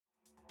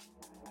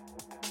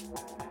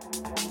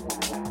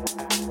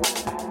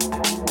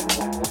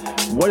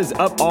What is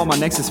up, all my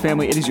Nexus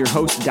family? It is your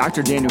host,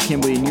 Dr. Daniel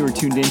Kimbley, and you are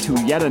tuned into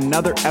yet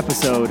another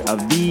episode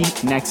of the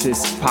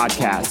Nexus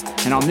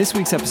Podcast. And on this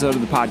week's episode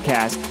of the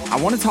podcast, I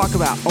want to talk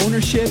about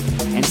ownership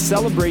and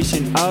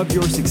celebration of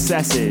your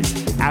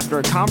successes after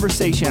a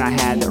conversation I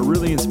had that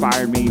really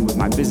inspired me with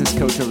my business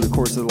coach over the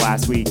course of the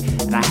last week.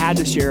 And I had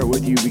to share it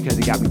with you because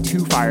it got me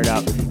too fired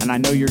up, and I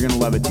know you're going to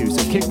love it too.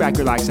 So kick back,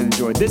 relax, and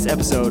enjoy this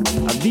episode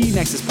of the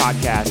Nexus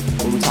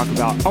Podcast, where we talk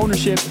about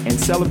ownership and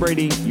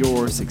celebrating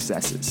your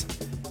successes.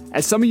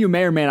 As some of you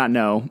may or may not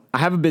know, I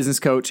have a business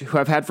coach who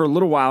I've had for a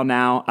little while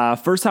now.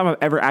 First time I've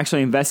ever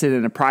actually invested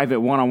in a private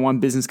one-on-one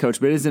business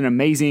coach, but it is an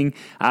amazing.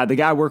 The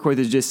guy I work with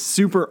is just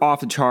super off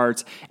the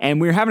charts.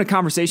 And we were having a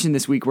conversation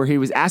this week where he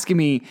was asking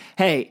me,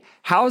 hey,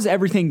 how's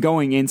everything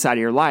going inside of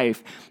your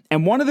life?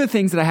 And one of the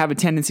things that I have a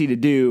tendency to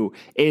do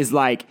is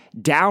like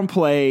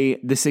downplay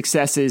the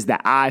successes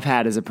that I've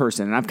had as a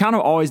person. And I've kind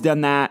of always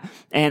done that.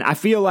 And I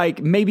feel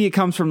like maybe it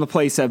comes from the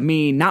place of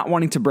me not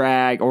wanting to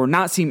brag or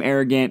not seem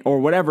arrogant or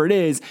whatever it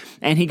is.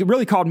 And he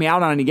really called me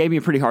out on it. And he gave me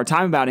a pretty hard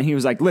time about it. And he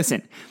was like,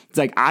 listen, it's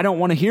like, I don't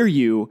want to hear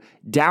you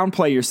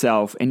downplay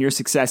yourself and your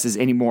successes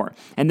anymore.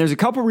 And there's a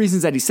couple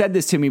reasons that he said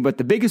this to me, but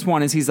the biggest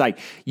one is he's like,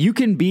 you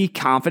can be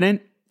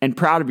confident and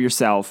proud of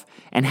yourself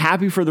and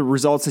happy for the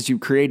results that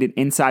you've created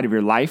inside of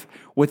your life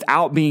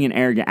without being an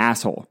arrogant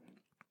asshole.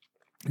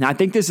 Now, I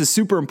think this is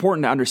super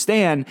important to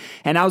understand,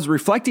 and I was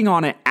reflecting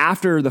on it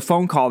after the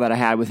phone call that I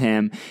had with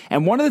him,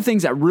 and one of the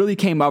things that really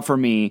came up for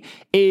me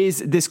is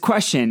this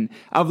question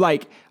of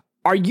like,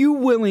 are you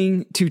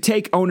willing to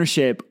take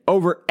ownership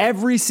over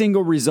every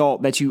single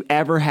result that you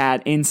ever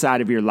had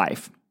inside of your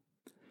life?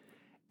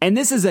 And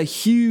this is a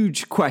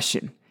huge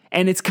question.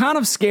 And it's kind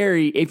of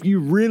scary if you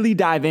really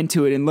dive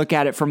into it and look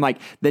at it from like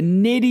the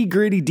nitty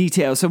gritty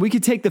details. So we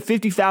could take the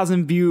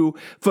 50,000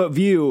 foot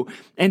view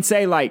and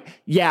say like,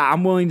 yeah,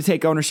 I'm willing to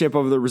take ownership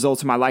over the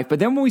results of my life. But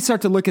then when we start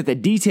to look at the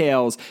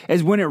details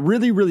is when it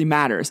really, really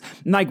matters.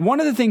 And like one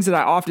of the things that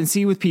I often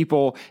see with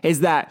people is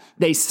that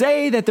they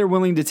say that they're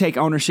willing to take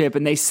ownership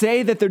and they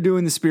say that they're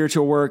doing the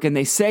spiritual work and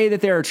they say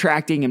that they're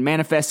attracting and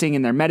manifesting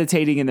and they're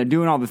meditating and they're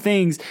doing all the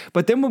things.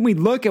 But then when we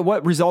look at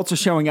what results are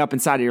showing up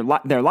inside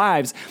of their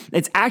lives,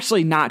 it's actually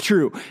not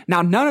true.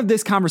 Now, none of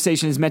this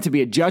conversation is meant to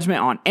be a judgment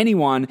on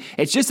anyone.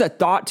 It's just a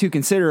thought to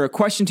consider, a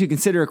question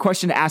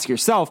to ask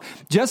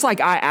yourself, just like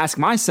I ask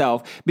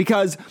myself,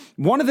 because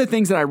one of the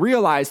things that I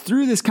realized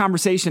through this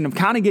conversation of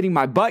kind of getting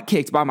my butt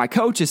kicked by my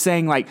coach is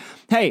saying like,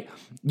 hey,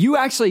 you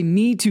actually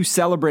need to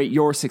celebrate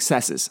your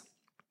successes.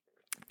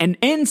 And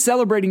in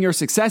celebrating your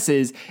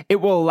successes, it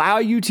will allow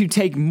you to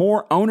take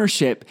more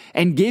ownership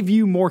and give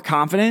you more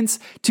confidence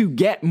to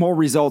get more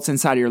results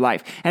inside of your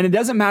life. And it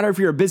doesn't matter if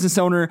you're a business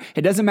owner.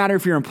 It doesn't matter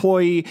if you're an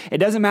employee. It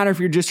doesn't matter if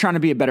you're just trying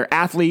to be a better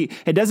athlete.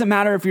 It doesn't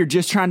matter if you're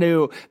just trying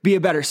to be a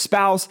better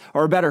spouse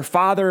or a better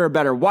father or a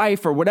better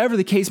wife or whatever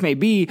the case may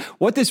be.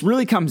 What this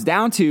really comes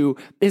down to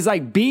is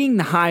like being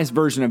the highest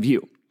version of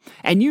you.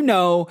 And you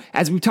know,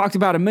 as we've talked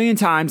about a million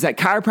times, that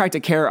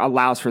chiropractic care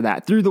allows for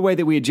that through the way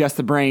that we adjust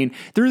the brain,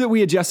 through that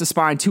we adjust the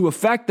spine to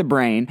affect the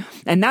brain.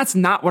 And that's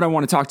not what I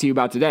want to talk to you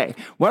about today.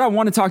 What I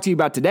want to talk to you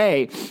about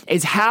today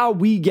is how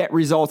we get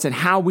results and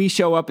how we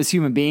show up as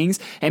human beings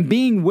and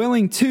being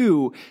willing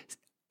to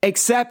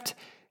accept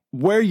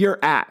where you're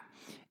at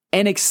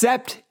and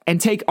accept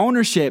and take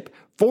ownership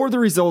for the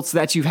results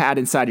that you've had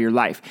inside of your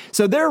life.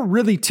 So there are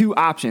really two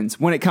options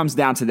when it comes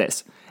down to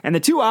this. And the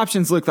two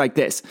options look like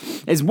this.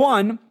 Is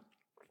one,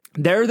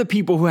 they're the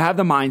people who have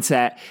the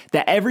mindset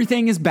that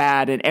everything is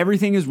bad and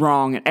everything is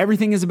wrong and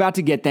everything is about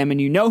to get them.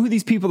 And you know who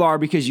these people are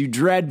because you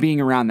dread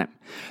being around them.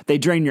 They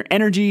drain your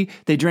energy.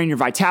 They drain your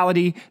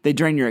vitality. They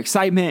drain your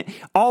excitement.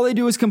 All they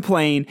do is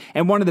complain.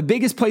 And one of the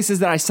biggest places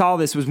that I saw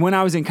this was when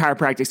I was in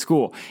chiropractic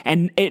school.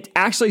 And it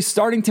actually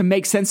starting to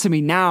make sense to me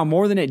now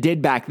more than it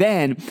did back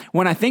then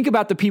when I think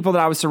about the people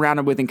that I was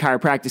surrounded with in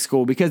chiropractic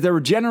school, because there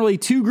were generally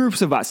two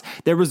groups of us.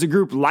 There was a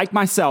group like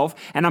myself,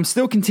 and I'm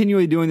still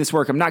continually doing this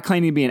work. I'm not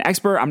claiming to be an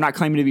expert. I'm not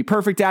claiming to be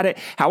perfect at it.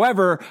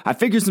 However, I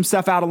figured some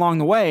stuff out along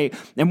the way.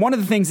 And one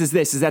of the things is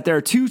this, is that there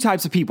are two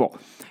types of people.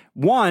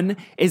 One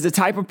is the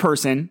type of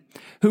person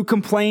who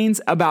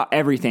complains about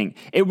everything.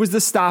 It was the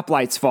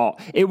stoplight's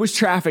fault. It was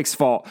traffic's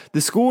fault.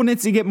 The school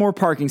needs to get more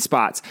parking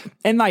spots.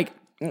 And like,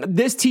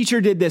 this teacher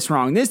did this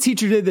wrong. This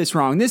teacher did this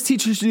wrong. This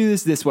teacher should do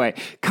this way.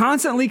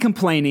 Constantly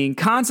complaining,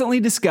 constantly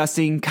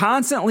discussing,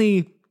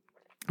 constantly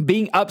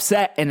being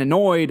upset and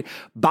annoyed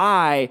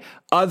by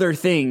other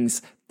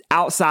things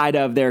outside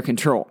of their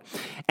control.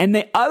 And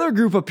the other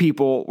group of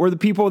people were the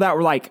people that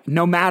were like,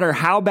 no matter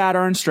how bad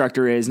our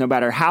instructor is, no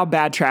matter how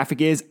bad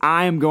traffic is,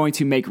 I am going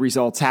to make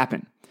results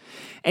happen.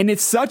 And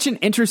it's such an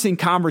interesting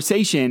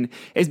conversation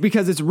is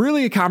because it's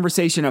really a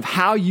conversation of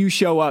how you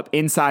show up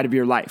inside of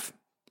your life.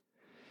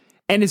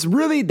 And it's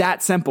really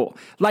that simple.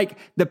 Like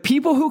the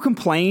people who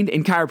complained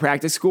in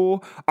chiropractic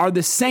school are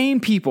the same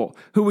people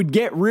who would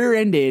get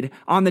rear-ended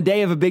on the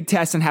day of a big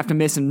test and have to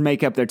miss and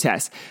make up their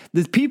test.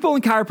 The people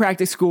in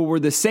chiropractic school were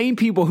the same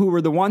people who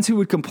were the ones who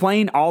would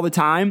complain all the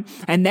time,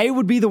 and they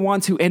would be the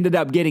ones who ended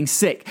up getting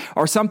sick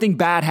or something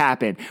bad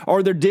happened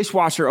or their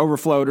dishwasher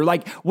overflowed or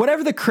like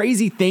whatever the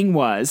crazy thing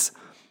was.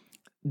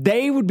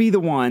 They would be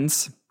the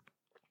ones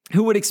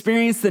who would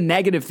experience the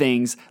negative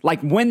things like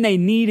when they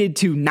needed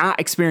to not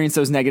experience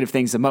those negative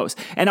things the most.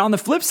 And on the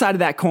flip side of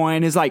that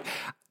coin is like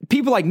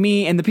people like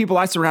me and the people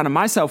I surrounded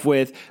myself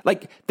with,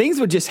 like things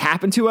would just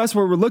happen to us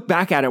where we look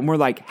back at it and we're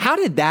like, how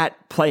did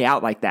that play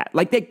out like that?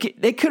 Like they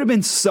could have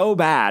been so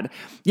bad,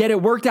 yet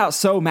it worked out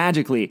so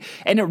magically.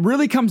 And it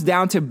really comes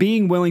down to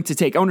being willing to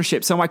take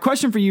ownership. So my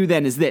question for you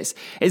then is this,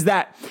 is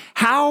that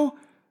how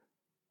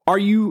are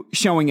you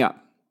showing up?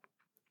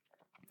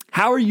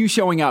 How are you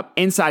showing up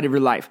inside of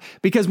your life?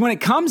 Because when it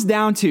comes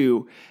down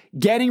to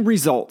getting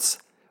results,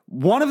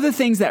 one of the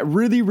things that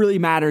really, really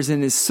matters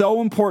and is so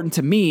important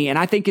to me, and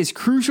I think is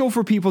crucial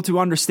for people to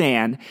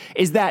understand,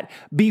 is that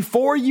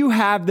before you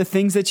have the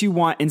things that you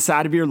want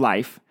inside of your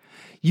life,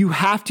 you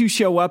have to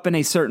show up in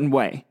a certain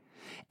way.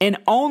 And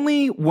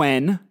only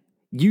when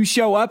you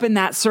show up in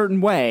that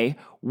certain way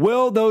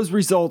will those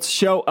results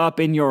show up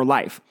in your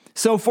life.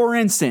 So for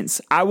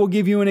instance, I will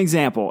give you an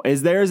example,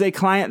 is there's a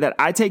client that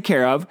I take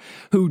care of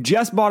who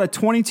just bought a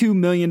 $22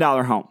 million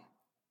home,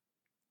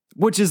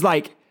 which is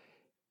like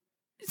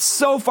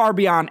so far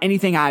beyond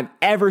anything I've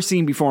ever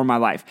seen before in my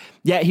life.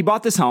 Yeah, he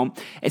bought this home.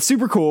 It's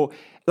super cool.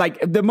 Like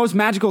the most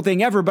magical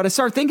thing ever. But I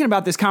started thinking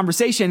about this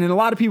conversation and a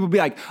lot of people be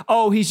like,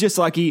 oh, he's just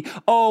lucky.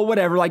 Oh,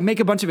 whatever, like make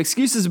a bunch of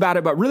excuses about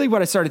it. But really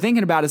what I started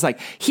thinking about is like,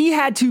 he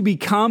had to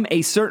become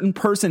a certain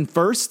person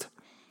first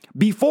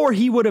before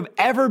he would have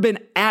ever been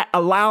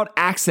allowed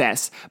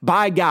access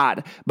by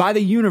God, by the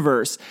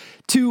universe,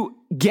 to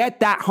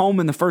get that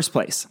home in the first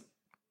place.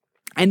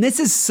 And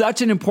this is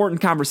such an important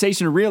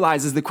conversation to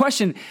realize is the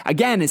question,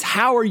 again, is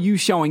how are you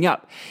showing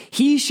up?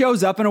 He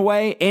shows up in a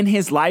way in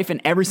his life in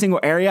every single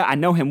area. I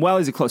know him well.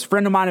 He's a close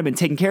friend of mine. I've been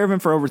taking care of him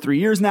for over 3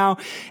 years now.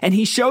 And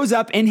he shows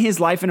up in his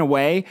life in a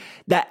way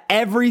that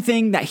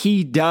everything that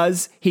he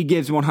does, he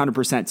gives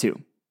 100%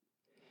 to.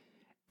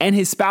 And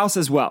his spouse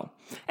as well.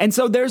 And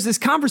so there's this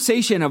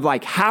conversation of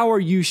like, how are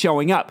you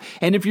showing up?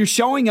 And if you're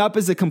showing up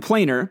as a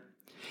complainer,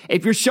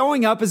 if you're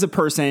showing up as a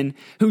person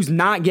who's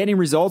not getting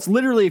results,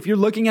 literally, if you're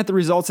looking at the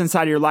results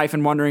inside of your life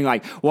and wondering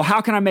like, well,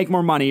 how can I make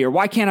more money? Or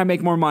why can't I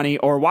make more money?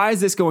 Or why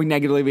is this going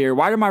negatively? Or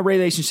why do my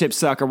relationships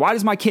suck? Or why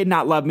does my kid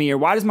not love me? Or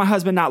why does my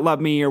husband not love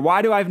me? Or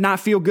why do I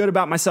not feel good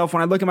about myself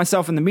when I look at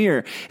myself in the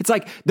mirror? It's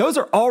like, those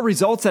are all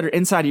results that are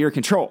inside of your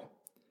control.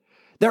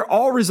 They're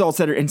all results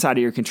that are inside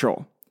of your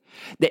control.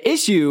 The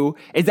issue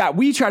is that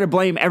we try to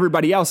blame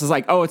everybody else. It's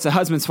like, oh, it's the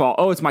husband's fault.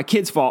 Oh, it's my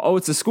kid's fault. Oh,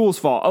 it's the school's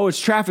fault. Oh, it's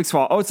traffic's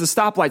fault. Oh, it's the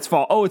stoplight's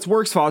fault. Oh, it's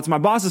work's fault. It's my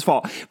boss's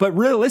fault. But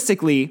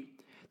realistically,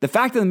 the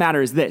fact of the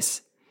matter is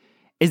this,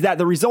 is that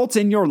the results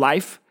in your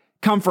life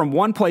come from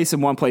one place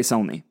and one place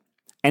only.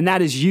 And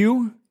that is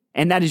you,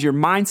 and that is your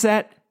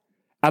mindset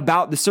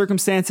about the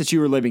circumstance that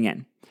you are living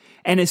in.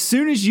 And as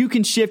soon as you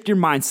can shift your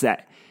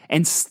mindset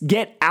and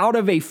get out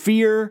of a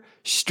fear,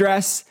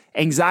 stress,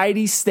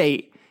 anxiety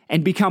state,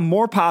 and become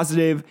more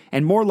positive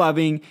and more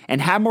loving and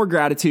have more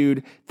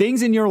gratitude,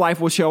 things in your life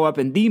will show up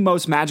in the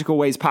most magical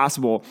ways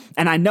possible.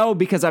 And I know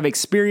because I've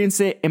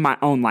experienced it in my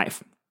own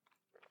life.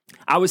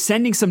 I was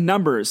sending some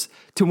numbers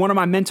to one of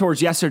my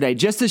mentors yesterday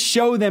just to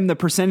show them the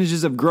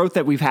percentages of growth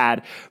that we've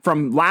had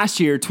from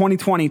last year,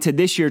 2020, to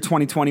this year,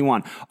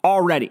 2021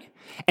 already.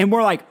 And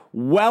we're like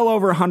well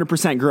over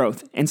 100%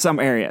 growth in some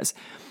areas.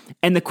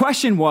 And the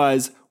question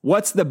was,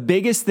 what's the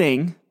biggest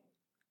thing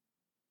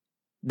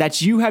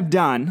that you have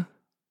done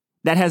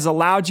that has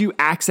allowed you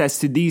access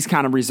to these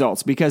kind of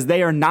results? Because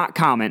they are not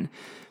common.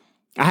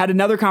 I had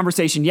another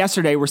conversation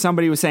yesterday where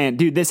somebody was saying,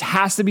 dude, this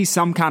has to be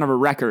some kind of a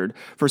record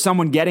for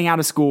someone getting out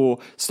of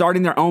school,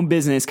 starting their own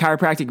business,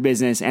 chiropractic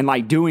business, and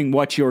like doing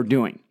what you're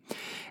doing.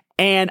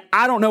 And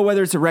I don't know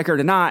whether it's a record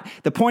or not.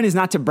 The point is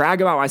not to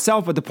brag about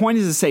myself, but the point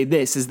is to say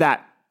this, is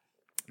that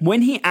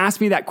when he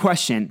asked me that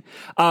question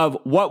of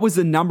what was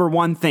the number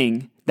one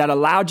thing that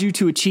allowed you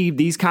to achieve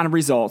these kind of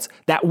results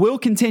that will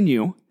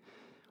continue,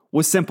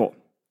 was simple.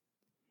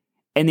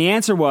 And the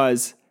answer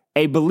was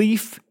a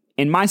belief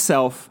in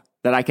myself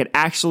that I could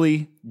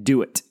actually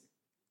do it.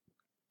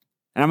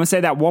 And I'm going to say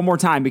that one more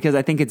time because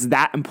I think it's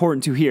that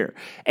important to hear.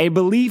 A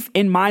belief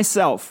in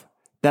myself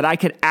that I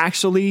could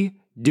actually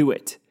do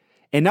it.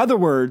 In other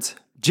words,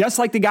 just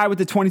like the guy with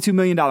the $22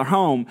 million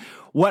home,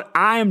 what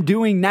I am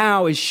doing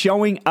now is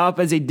showing up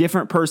as a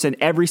different person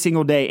every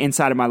single day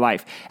inside of my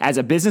life. As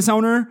a business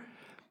owner,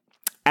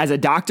 as a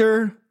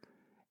doctor,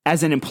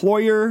 as an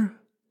employer,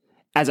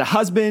 as a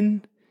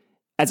husband,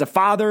 as a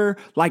father,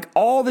 like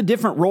all the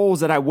different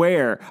roles that I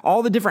wear,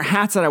 all the different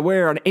hats that I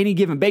wear on any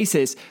given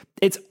basis,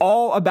 it's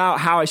all about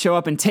how I show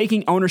up and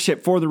taking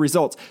ownership for the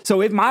results.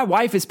 So if my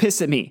wife is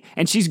pissed at me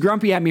and she's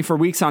grumpy at me for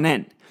weeks on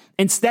end,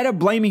 instead of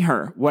blaming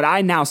her, what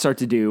I now start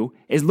to do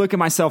is look at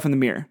myself in the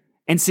mirror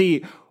and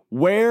see,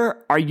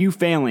 Where are you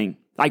failing?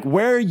 Like,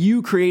 where are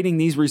you creating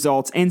these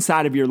results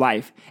inside of your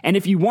life? And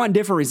if you want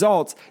different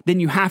results, then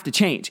you have to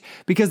change.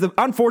 Because the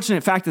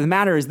unfortunate fact of the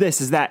matter is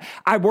this, is that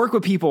I work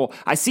with people,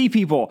 I see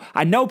people,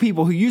 I know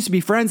people who used to be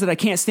friends that I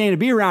can't stand to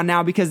be around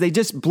now because they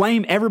just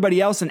blame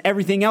everybody else and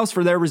everything else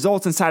for their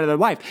results inside of their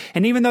life.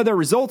 And even though their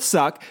results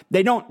suck,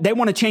 they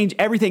want to change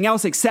everything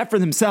else except for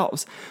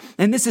themselves.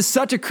 And this is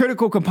such a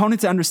critical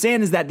component to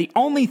understand, is that the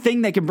only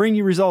thing that can bring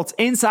you results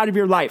inside of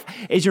your life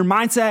is your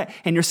mindset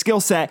and your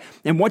skill set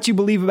and what you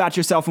believe about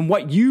yourself and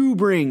what you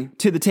bring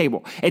to the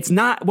table. It's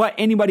not what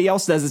anybody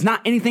else does. It's not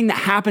anything that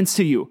happens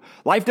to you.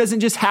 Life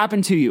doesn't just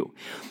happen to you.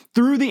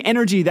 Through the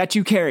energy that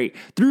you carry,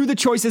 through the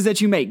choices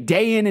that you make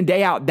day in and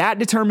day out, that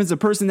determines the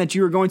person that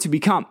you are going to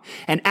become.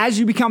 And as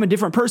you become a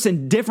different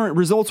person, different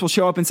results will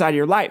show up inside of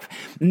your life.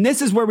 And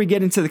this is where we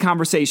get into the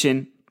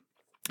conversation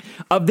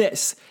of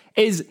this,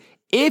 is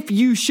if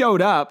you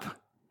showed up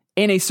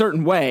in a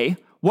certain way,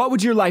 what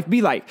would your life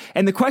be like?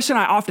 And the question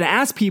I often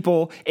ask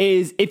people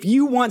is, if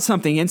you want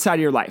something inside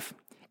of your life,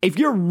 if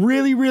you're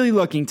really, really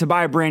looking to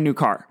buy a brand new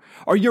car,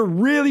 or you're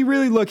really,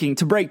 really looking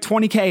to break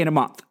 20K in a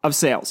month of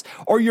sales,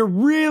 or you're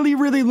really,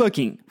 really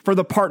looking for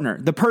the partner,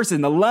 the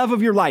person, the love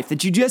of your life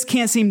that you just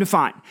can't seem to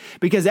find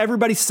because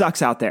everybody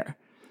sucks out there.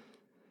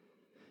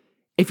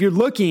 If you're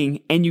looking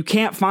and you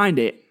can't find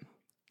it,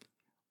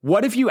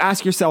 what if you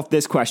ask yourself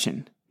this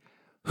question?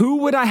 Who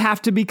would I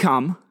have to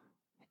become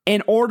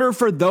in order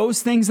for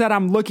those things that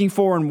I'm looking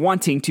for and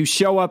wanting to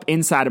show up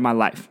inside of my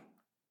life?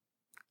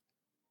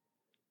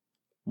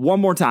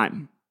 One more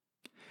time.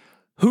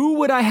 Who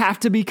would I have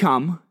to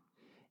become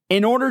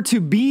in order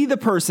to be the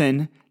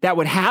person that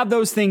would have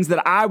those things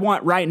that I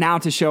want right now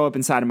to show up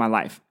inside of my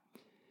life?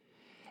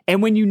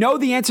 And when you know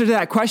the answer to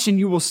that question,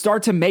 you will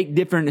start to make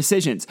different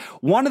decisions.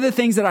 One of the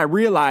things that I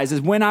realized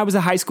is when I was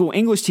a high school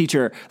English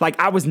teacher, like,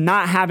 I was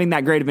not having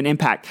that great of an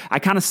impact. I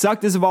kind of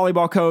sucked as a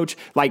volleyball coach.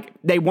 Like,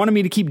 they wanted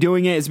me to keep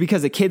doing it. It's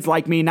because the kids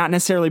liked me, not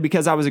necessarily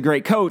because I was a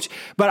great coach,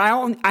 but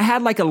I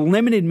had like a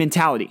limited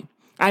mentality.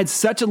 I had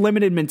such a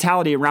limited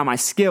mentality around my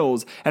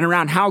skills and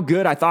around how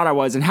good I thought I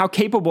was and how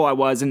capable I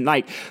was. And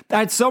like, I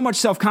had so much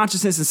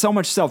self-consciousness and so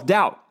much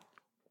self-doubt.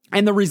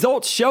 And the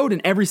results showed in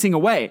every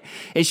single way.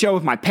 It showed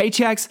with my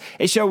paychecks.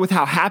 It showed with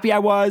how happy I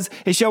was.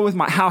 It showed with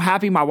how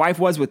happy my wife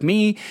was with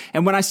me.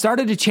 And when I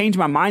started to change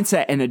my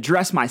mindset and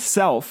address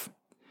myself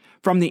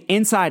from the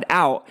inside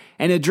out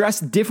and address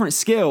different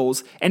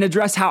skills and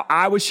address how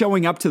I was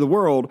showing up to the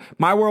world,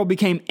 my world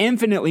became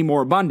infinitely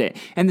more abundant.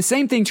 And the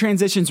same thing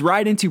transitions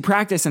right into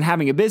practice and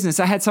having a business.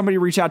 I had somebody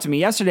reach out to me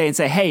yesterday and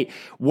say, hey,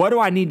 what do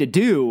I need to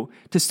do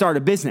to start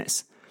a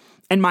business?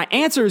 And my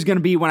answer is going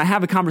to be, when I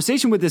have a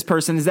conversation with this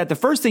person, is that the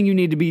first thing you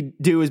need to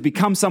do is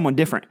become someone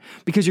different,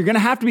 because you're going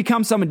to have to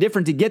become someone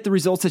different to get the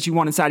results that you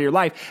want inside of your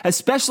life,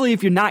 especially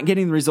if you're not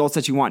getting the results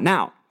that you want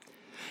now.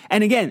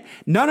 And again,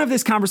 none of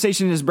this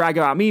conversation is brag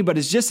about me, but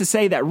it's just to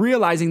say that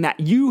realizing that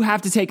you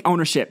have to take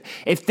ownership.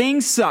 If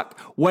things suck,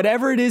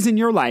 whatever it is in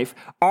your life,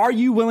 are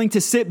you willing to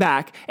sit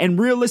back and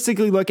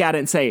realistically look at it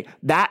and say,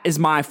 that is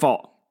my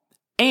fault?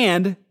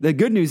 And the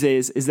good news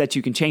is that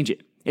you can change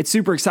it. It's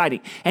super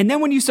exciting. And then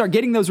when you start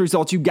getting those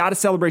results, you got to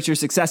celebrate your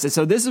successes.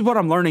 So this is what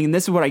I'm learning, and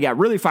this is what I got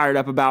really fired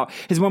up about,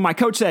 is when my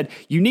coach said,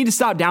 you need to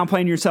stop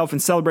downplaying yourself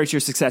and celebrate your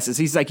successes.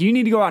 He's like, you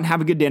need to go out and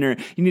have a good dinner.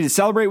 You need to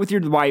celebrate with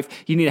your wife.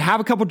 You need to have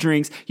a couple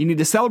drinks. You need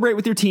to celebrate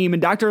with your team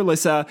and Dr.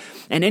 Alyssa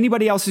and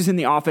anybody else who's in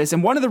the office.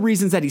 And one of the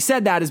reasons that he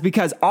said that is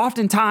because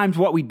oftentimes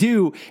what we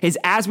do is,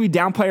 as we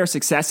downplay our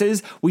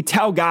successes, we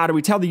tell God, or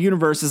we tell the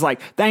universe, is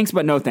like, thanks,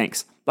 but no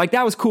thanks. Like,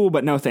 that was cool,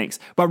 but no thanks.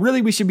 But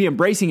really, we should be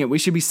embracing it. We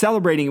should be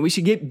celebrating it. We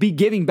should be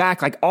giving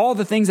back. Like, all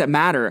the things that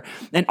matter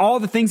and all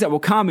the things that will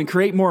come and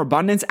create more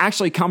abundance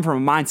actually come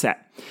from a mindset.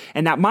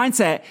 And that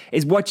mindset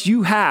is what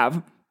you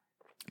have,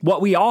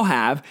 what we all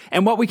have,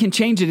 and what we can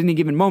change at any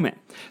given moment.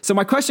 So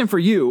my question for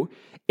you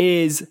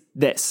is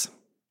this: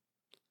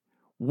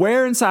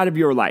 where inside of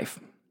your life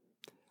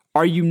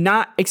are you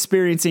not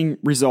experiencing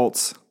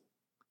results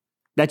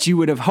that you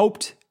would have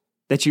hoped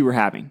that you were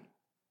having?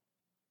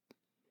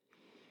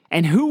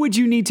 And who would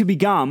you need to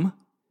become?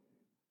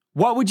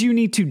 What would you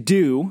need to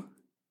do?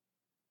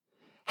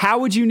 How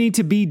would you need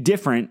to be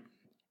different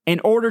in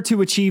order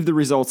to achieve the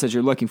results that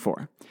you're looking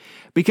for?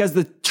 Because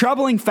the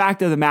troubling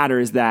fact of the matter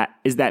is that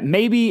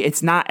maybe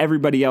it's not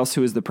everybody else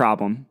who is the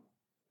problem,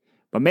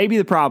 but maybe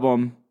the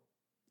problem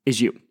is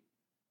you,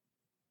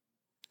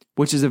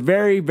 which is a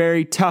very,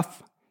 very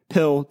tough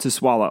pill to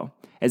swallow,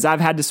 as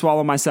I've had to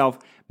swallow myself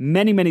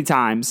many, many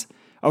times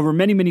over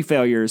many, many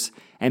failures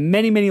and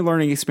many, many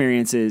learning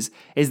experiences,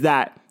 is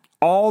that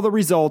all the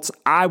results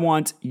I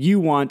want, you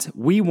want,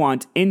 we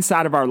want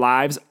inside of our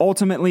lives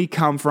ultimately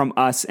come from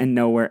us and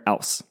nowhere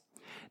else.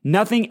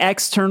 Nothing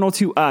external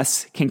to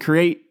us can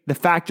create the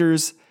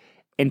factors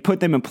and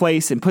put them in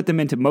place and put them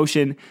into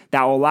motion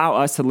that will allow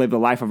us to live the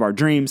life of our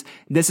dreams.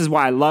 This is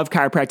why I love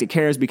Chiropractic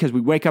Cares, because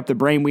we wake up the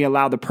brain. We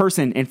allow the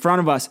person in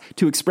front of us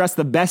to express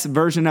the best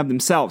version of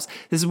themselves.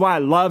 This is why I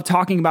love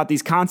talking about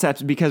these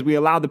concepts, because we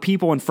allow the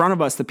people in front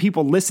of us, the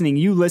people listening,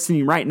 you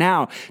listening right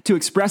now, to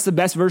express the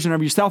best version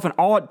of yourself. And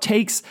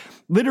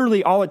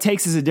literally all it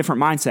takes is a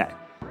different mindset.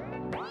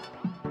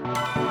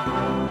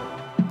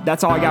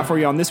 That's all I got for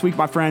you on this week,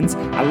 my friends.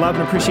 I love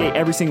and appreciate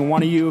every single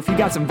one of you. If you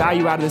got some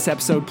value out of this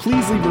episode,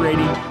 please leave a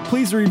rating.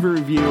 Please leave a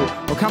review.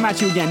 We'll come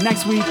at you again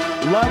next week.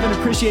 Love and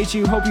appreciate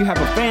you. Hope you have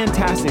a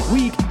fantastic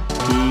week.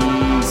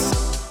 Peace.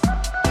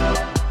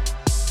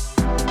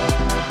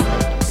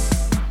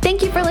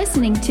 Thank you for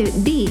listening to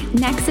The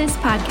Nexus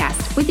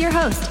Podcast with your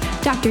host,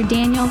 Dr.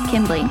 Daniel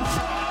Kimbley.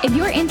 If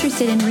you're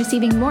interested in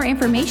receiving more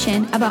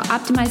information about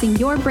optimizing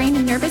your brain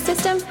and nervous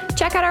system,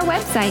 check out our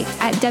website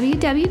at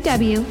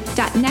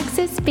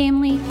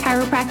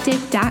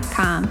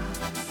www.nexusfamilychiropractic.com.